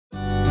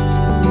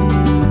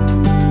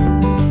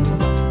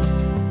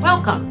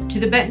Welcome to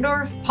the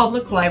Bettendorf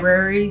Public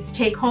Library's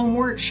Take-Home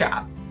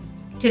Workshop.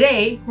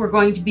 Today we're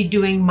going to be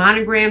doing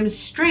Monogram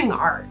string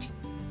art.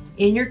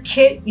 In your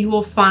kit you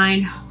will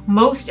find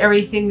most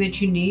everything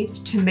that you need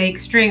to make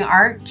string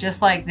art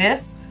just like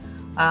this.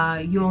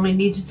 You only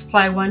need to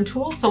supply one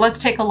tool, so let's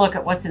take a look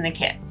at what's in the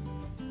kit.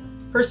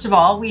 First of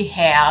all, we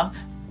have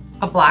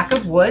a block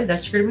of wood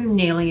that you're going to be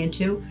nailing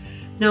into.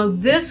 Now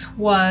this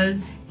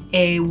was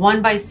a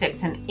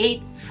 1x6, an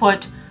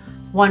 8-foot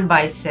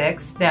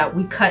 1x6 that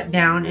we cut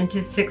down into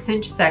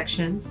 6-inch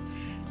sections,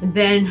 and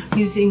then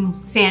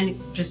using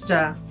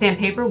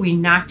sandpaper, we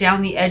knocked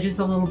down the edges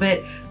a little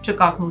bit,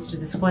 took off most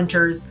of the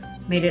splinters,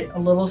 made it a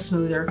little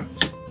smoother.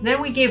 And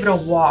then we gave it a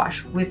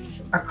wash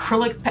with a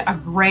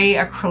gray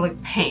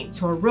acrylic paint,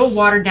 so a real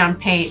watered down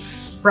paint,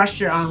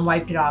 brushed it on,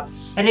 wiped it off,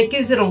 and it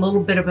gives it a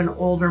little bit of an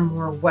older,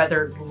 more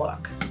weathered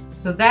look.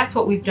 So that's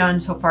what we've done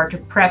so far to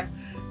prep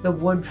the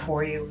wood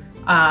for you.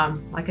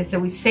 Like I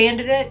said, we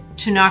sanded it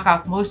to knock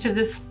off most of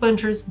the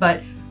splinters,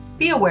 but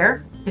be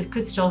aware, it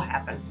could still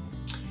happen.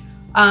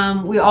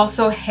 We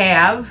also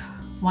have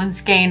one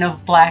skein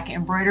of black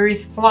embroidery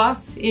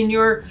floss in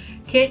your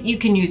kit. You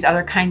can use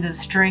other kinds of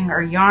string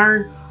or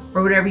yarn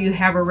or whatever you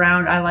have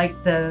around. I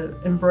like the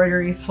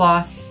embroidery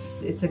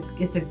floss. It's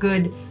a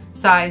good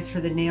size for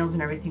the nails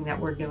and everything that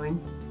we're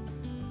doing.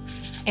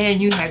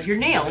 And you have your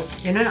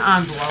nails in an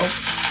envelope.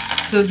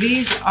 So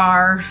these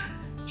are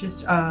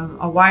just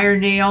a wire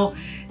nail.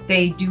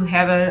 They do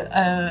have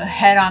a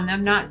head on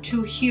them, not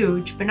too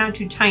huge, but not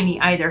too tiny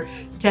either,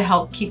 to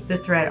help keep the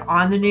thread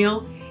on the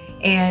nail.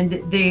 And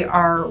they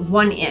are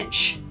 1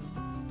 inch.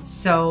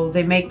 So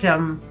they make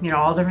them, you know,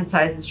 all different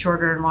sizes,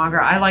 shorter and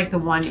longer. I like the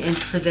 1 inch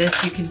for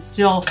this. You can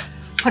still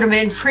put them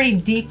in pretty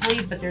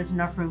deeply, but there's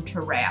enough room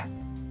to wrap.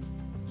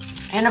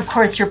 And of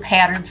course your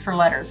patterns for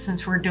letters,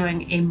 since we're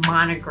doing a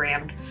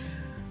monogrammed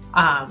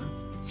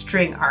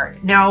string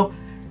art. Now,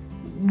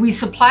 we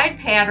supplied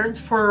patterns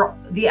for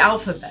the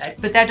alphabet,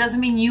 but that doesn't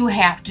mean you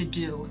have to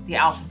do the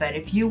alphabet.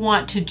 If you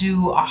want to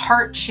do a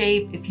heart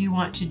shape, if you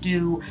want to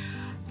do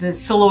the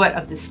silhouette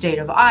of the state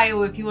of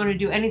Iowa, if you want to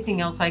do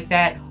anything else like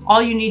that,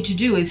 all you need to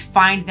do is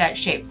find that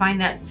shape,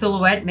 find that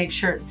silhouette, make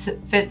sure it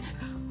fits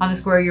on the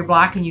square of your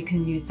block, and you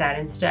can use that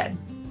instead.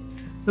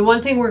 The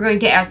one thing we're going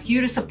to ask you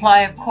to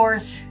supply, of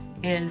course,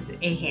 is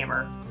a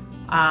hammer.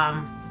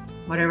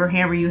 Whatever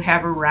hammer you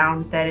have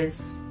around that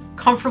is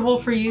comfortable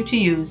for you to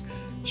use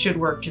should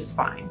work just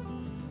fine.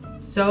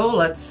 So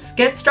let's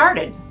get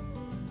started.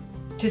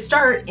 To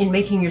start in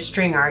making your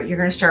string art, you're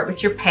going to start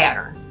with your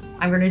pattern.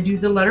 I'm going to do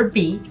the letter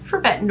B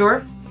for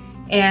Bettendorf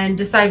and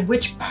decide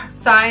which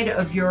side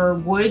of your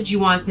wood you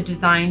want the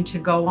design to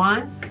go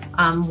on.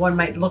 One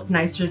might look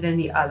nicer than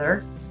the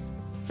other.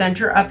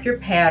 Center up your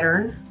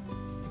pattern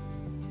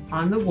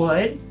on the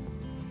wood,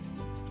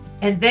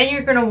 and then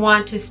you're going to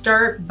want to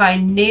start by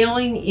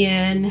nailing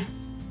in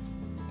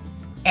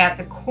at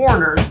the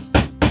corners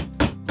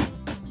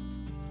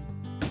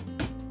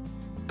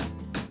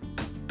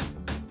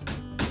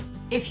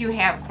if you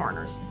have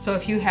corners. So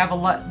if you have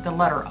the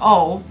letter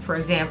O, for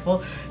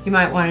example, you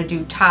might want to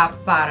do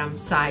top, bottom,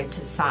 side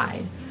to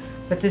side.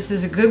 But this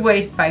is a good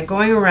way, by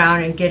going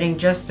around and getting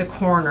just the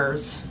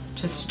corners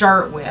to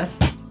start with.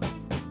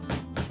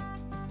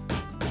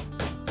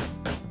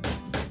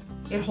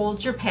 It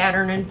holds your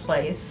pattern in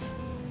place.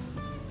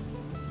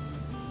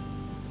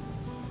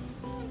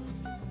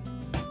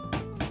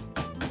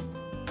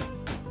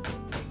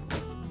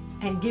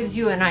 And gives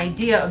you an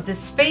idea of the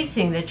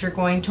spacing that you're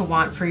going to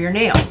want for your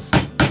nails.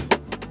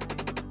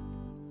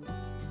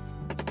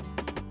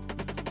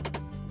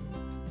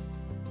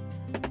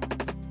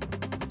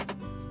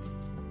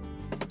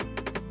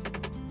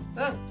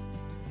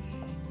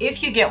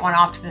 If you get one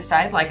off to the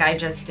side like I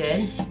just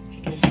did,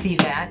 you can see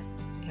that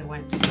it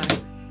went, so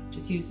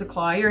just use the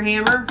claw of your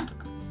hammer,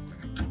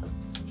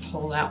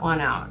 pull that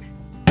one out.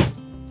 The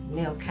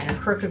nail's kind of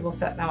crooked, we'll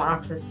set that one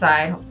off to the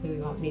side. Hopefully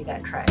we won't need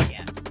that, try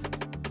again.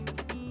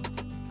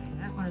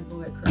 That one is a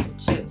little bit crooked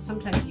too.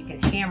 Sometimes you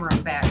can hammer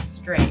them back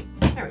straight.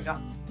 There we go.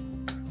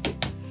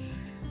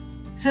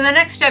 So the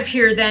next step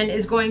here then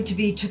is going to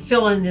be to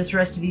fill in this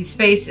rest of these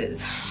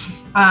spaces.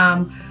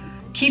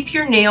 Keep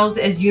your nails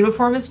as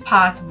uniform as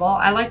possible.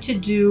 I like to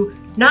do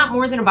not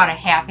more than about a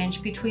 1/2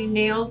 inch between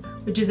nails,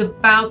 which is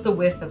about the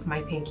width of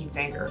my pinky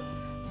finger.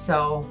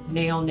 So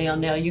nail, nail,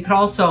 nail. You could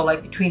also,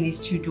 like between these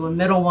two, do a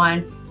middle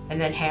one and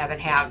then half and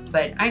half.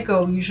 But I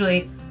go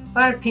usually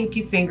about a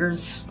pinky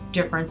finger's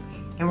difference,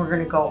 and we're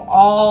going to go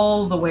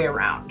all the way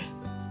around.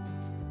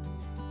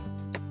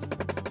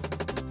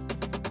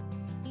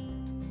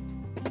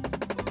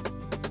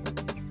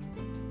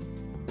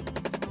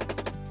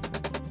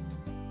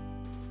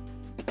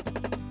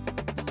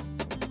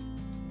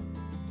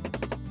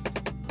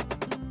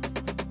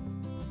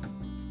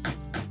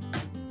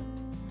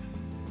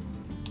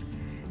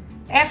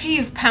 After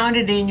you've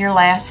pounded in your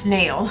last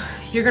nail,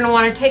 you're going to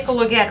want to take a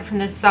look at it from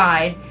the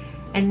side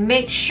and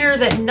make sure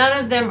that none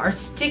of them are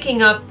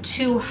sticking up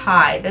too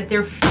high, that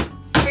they're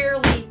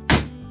fairly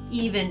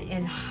even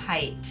in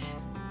height.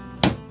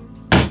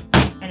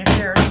 And if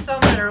there are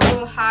some that are a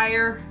little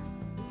higher,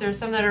 there's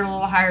some that are a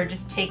little higher,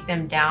 just take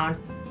them down.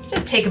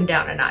 Just take them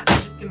down a notch.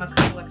 Just give them a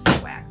couple extra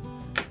whacks.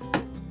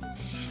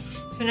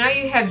 So now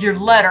you have your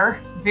letter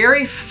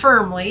very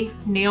firmly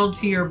nailed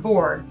to your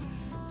board.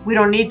 We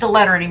don't need the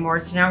letter anymore,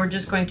 so now we're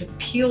just going to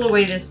peel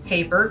away this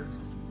paper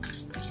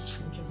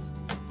and just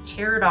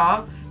tear it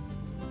off.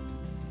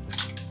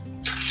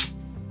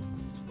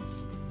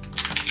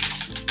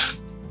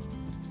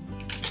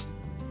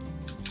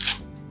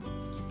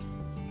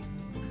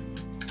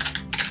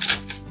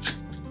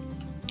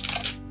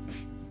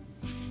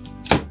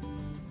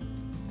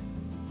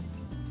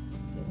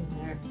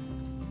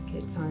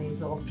 Get some of these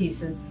little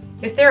pieces.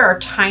 If there are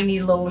tiny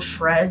little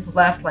shreds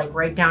left, like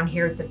right down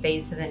here at the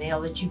base of the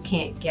nail that you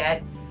can't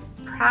get,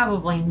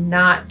 probably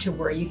not to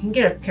worry. You can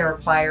get a pair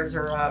of pliers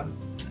or a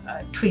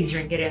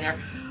tweezer and get in there,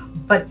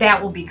 but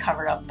that will be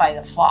covered up by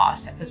the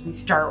floss as we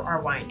start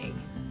our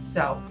winding.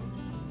 So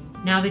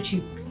now that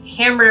you've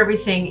hammered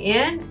everything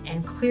in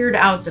and cleared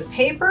out the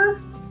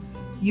paper,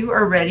 you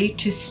are ready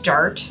to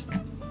start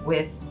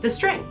with the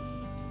string.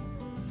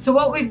 So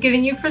what we've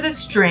given you for the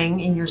string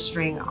in your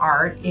string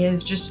art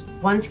is just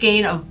one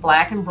skein of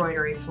black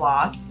embroidery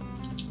floss.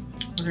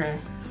 We're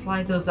going to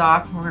slide those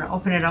off and we're going to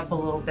open it up a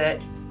little bit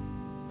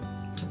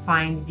to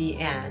find the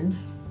end.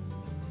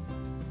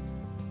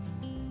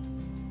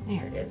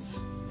 There it is.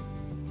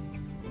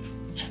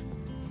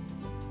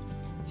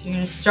 So you're going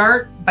to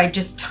start by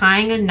just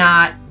tying a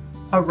knot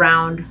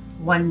around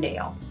one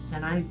nail.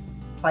 And I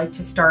like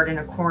to start in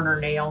a corner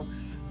nail.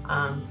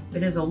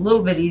 It is a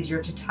little bit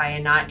easier to tie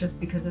a knot just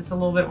because it's a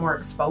little bit more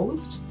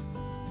exposed.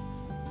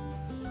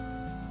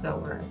 So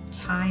we're going to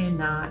tie a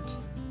knot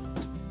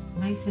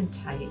nice and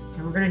tight,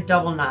 and we're going to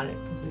double knot it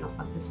because we don't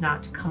want this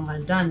knot to come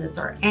undone. That's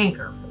our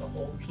anchor for the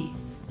whole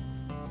piece.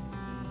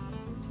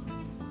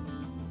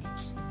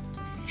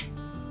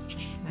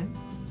 Okay.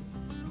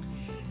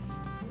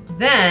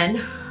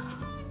 Then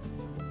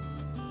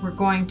we're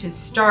going to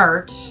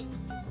start.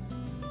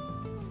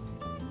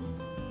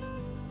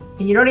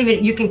 And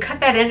you can cut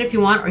that end if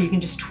you want, or you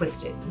can just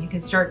twist it. You can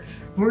start,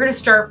 we're going to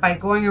start by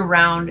going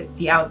around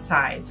the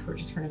outsides. We're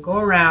just going to go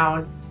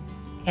around,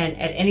 and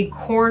at any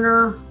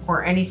corner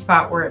or any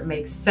spot where it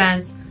makes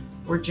sense,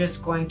 we're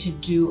just going to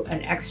do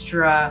an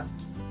extra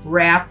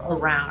wrap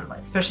around,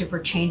 especially if we're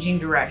changing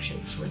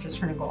directions. So we're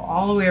just going to go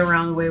all the way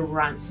around the way we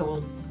run, so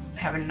we'll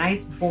have a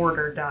nice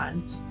border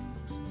done.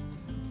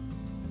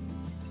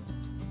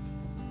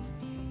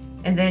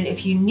 And then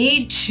if you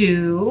need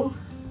to,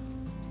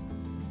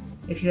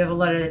 if you have a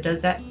letter that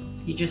does that,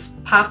 you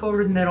just pop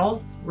over the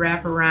middle,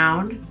 wrap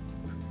around,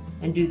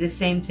 and do the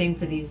same thing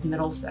for these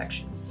middle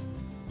sections.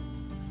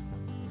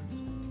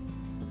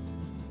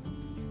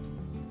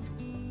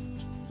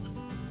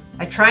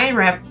 I try and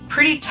wrap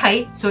pretty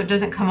tight so it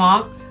doesn't come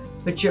off,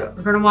 but you're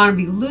going to want to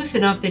be loose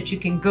enough that you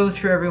can go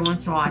through every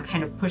once in a while and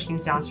kind of push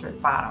things down to the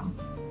bottom.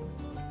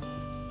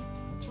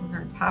 So we're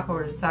going to pop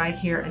over to the side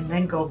here and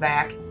then go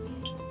back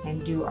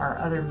and do our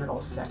other middle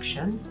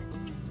section.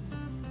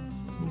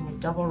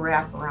 Double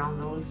wrap around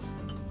those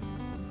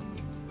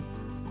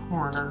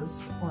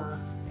corners or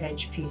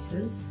edge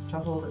pieces to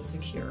hold it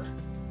secure.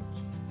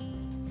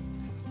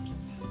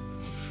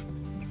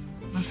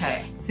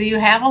 Okay, so you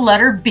have a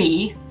letter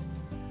B,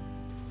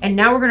 and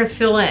now we're going to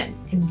fill in.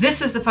 And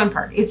this is the fun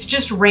part. It's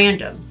just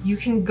random. You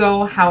can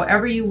go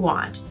however you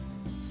want.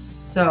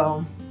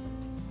 So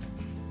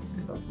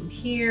I'm going to go from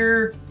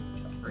here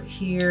to over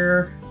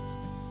here,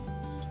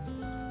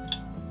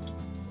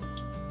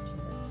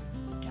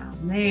 down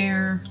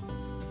there.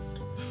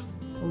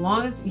 So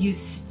long as you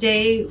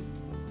stay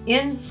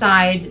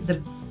inside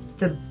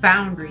the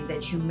boundary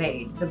that you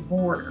made, the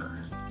border.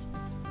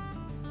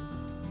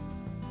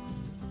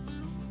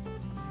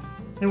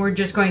 And we're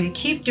just going to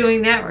keep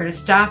doing that. We're going to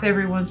stop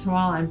every once in a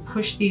while and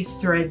push these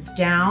threads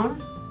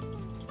down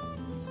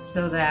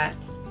so that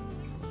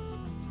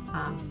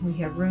we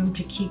have room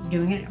to keep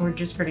doing it. And we're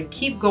just going to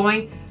keep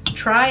going.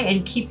 Try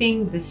and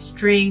keeping the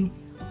string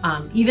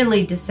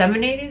evenly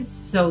disseminated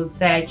so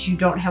that you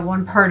don't have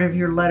one part of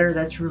your letter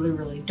that's really,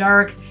 really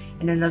dark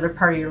and another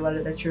part of your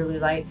letter that's really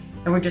light.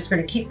 And we're just going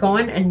to keep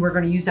going, and we're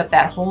going to use up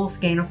that whole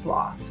skein of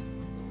floss.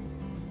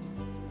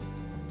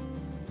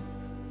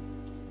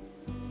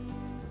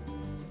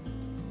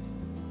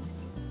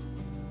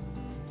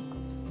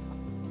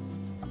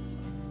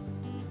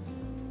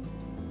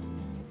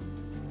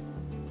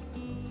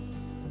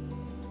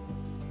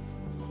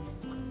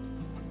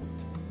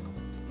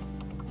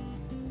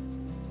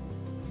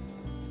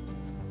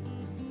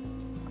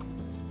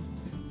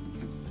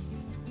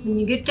 When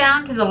you get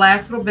down to the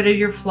last little bit of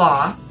your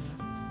floss,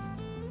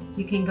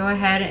 you can go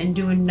ahead and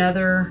do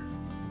another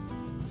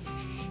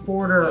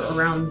border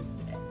around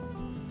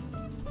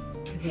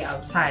the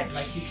outside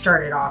like you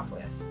started off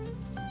with.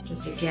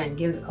 Just again,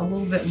 give a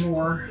little bit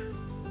more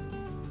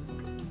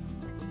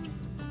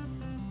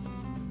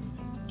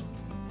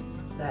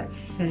that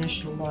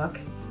finished look,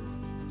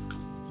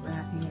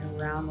 wrapping it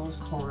around those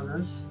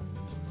corners.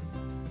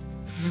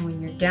 And then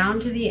when you're down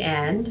to the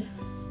end,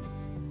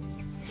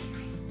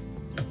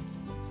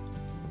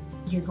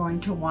 you're going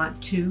to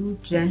want to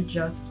then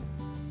just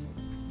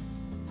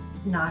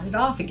knot it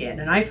off again.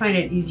 And I find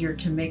it easier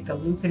to make the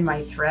loop in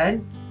my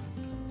thread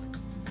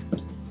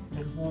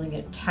and holding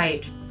it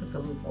tight, put the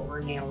loop over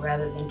a nail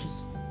rather than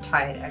just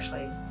tie it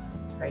actually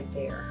right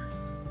there.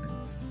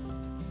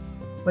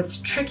 What's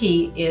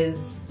tricky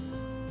is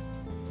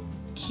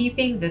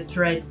keeping the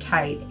thread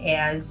tight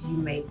as you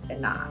make the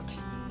knot.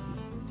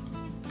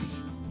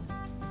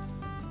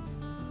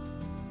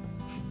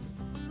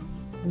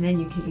 And then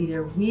you can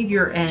either weave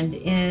your end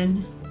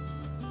in,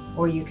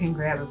 or you can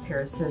grab a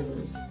pair of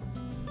scissors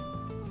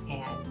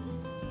and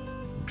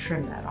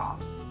trim that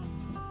off,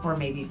 or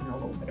maybe even a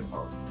little bit of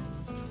both.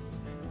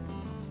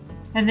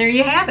 And there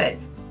you have it.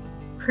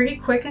 Pretty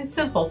quick and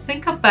simple.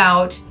 Think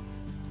about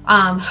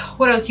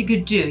what else you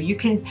could do. You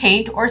can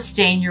paint or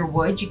stain your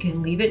wood. You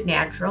can leave it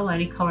natural,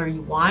 any color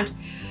you want.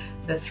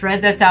 The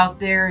thread that's out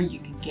there, you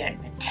can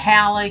get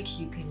metallic,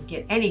 you can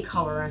get any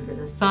color under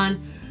the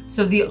sun.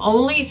 So the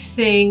only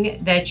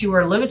thing that you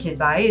are limited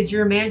by is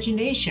your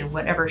imagination.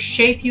 Whatever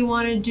shape you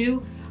want to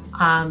do,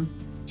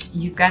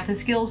 you've got the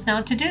skills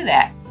now to do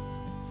that.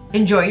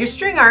 Enjoy your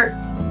string art.